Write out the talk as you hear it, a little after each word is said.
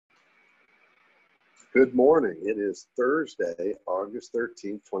Good morning. It is Thursday, August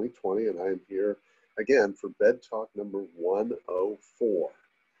 13th, 2020, and I am here again for Bed Talk number 104.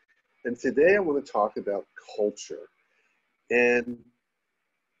 And today I want to talk about culture. And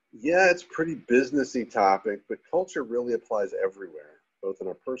yeah, it's a pretty businessy topic, but culture really applies everywhere, both in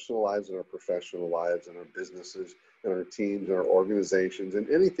our personal lives and our professional lives and our businesses and our teams and our organizations and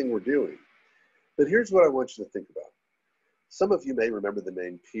anything we're doing. But here's what I want you to think about. Some of you may remember the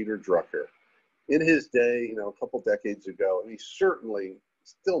name Peter Drucker. In his day, a couple decades ago, and he's certainly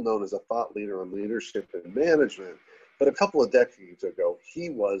still known as a thought leader on leadership and management, but a couple of decades ago, he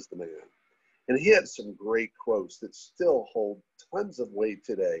was the man. And he had some great quotes that still hold tons of weight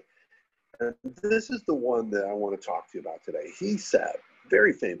today. And this is the one that I want to talk to you about today. He said,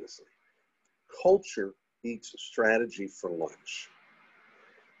 very famously, culture eats strategy for lunch.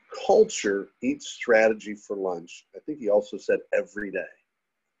 Culture eats strategy for lunch. I think he also said every day.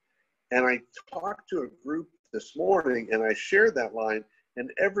 And I talked to a group this morning and I shared that line and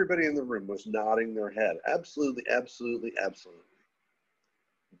everybody in the room was nodding their head. Absolutely, absolutely, absolutely.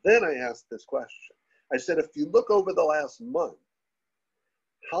 Then I asked this question. I said, if you look over the last month,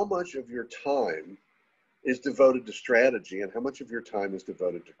 how much of your time is devoted to strategy and how much of your time is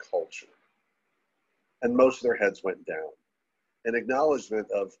devoted to culture? And most of their heads went down. An acknowledgement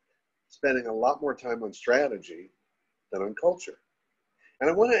of spending a lot more time on strategy than on culture. And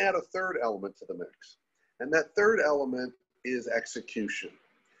I want to add a third element to the mix. And that third element is execution,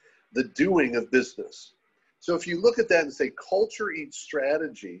 the doing of business. So if you look at that and say culture eats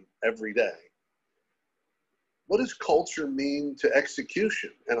strategy every day, what does culture mean to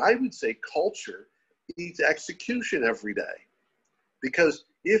execution? And I would say culture eats execution every day. Because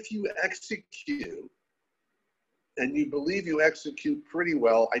if you execute and you believe you execute pretty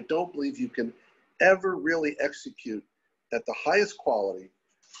well, I don't believe you can ever really execute at the highest quality,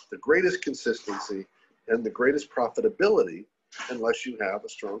 the greatest consistency, and the greatest profitability unless you have a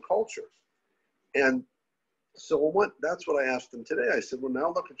strong culture. And so that's what I asked them today. I said, well,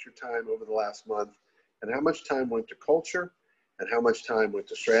 now look at your time over the last month and how much time went to culture and how much time went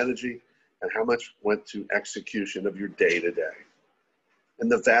to strategy and how much went to execution of your day-to-day. And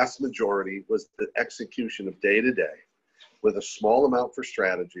the vast majority was the execution of day-to-day with a small amount for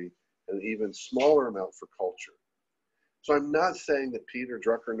strategy and an even smaller amount for culture. So I'm not saying that Peter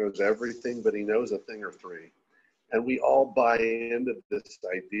Drucker knows everything, but he knows a thing or three. And we all buy into this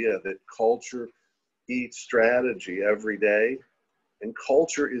idea that culture eats strategy every day. And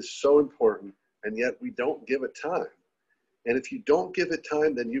culture is so important, and yet we don't give it time. And if you don't give it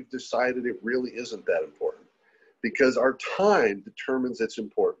time, then you've decided it really isn't that important. Because our time determines its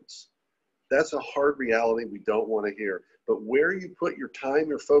importance. That's a hard reality we don't want to hear. But where you put your time,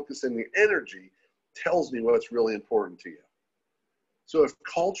 your focus, and your energy tells me what's really important to you. So if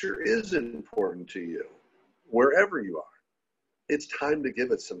culture is important to you, wherever you are, it's time to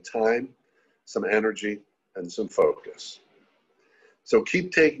give it some time, some energy, and some focus. So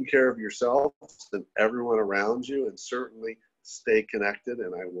keep taking care of yourself and everyone around you, and certainly stay connected.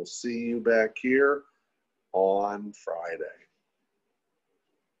 And I will see you back here on Friday.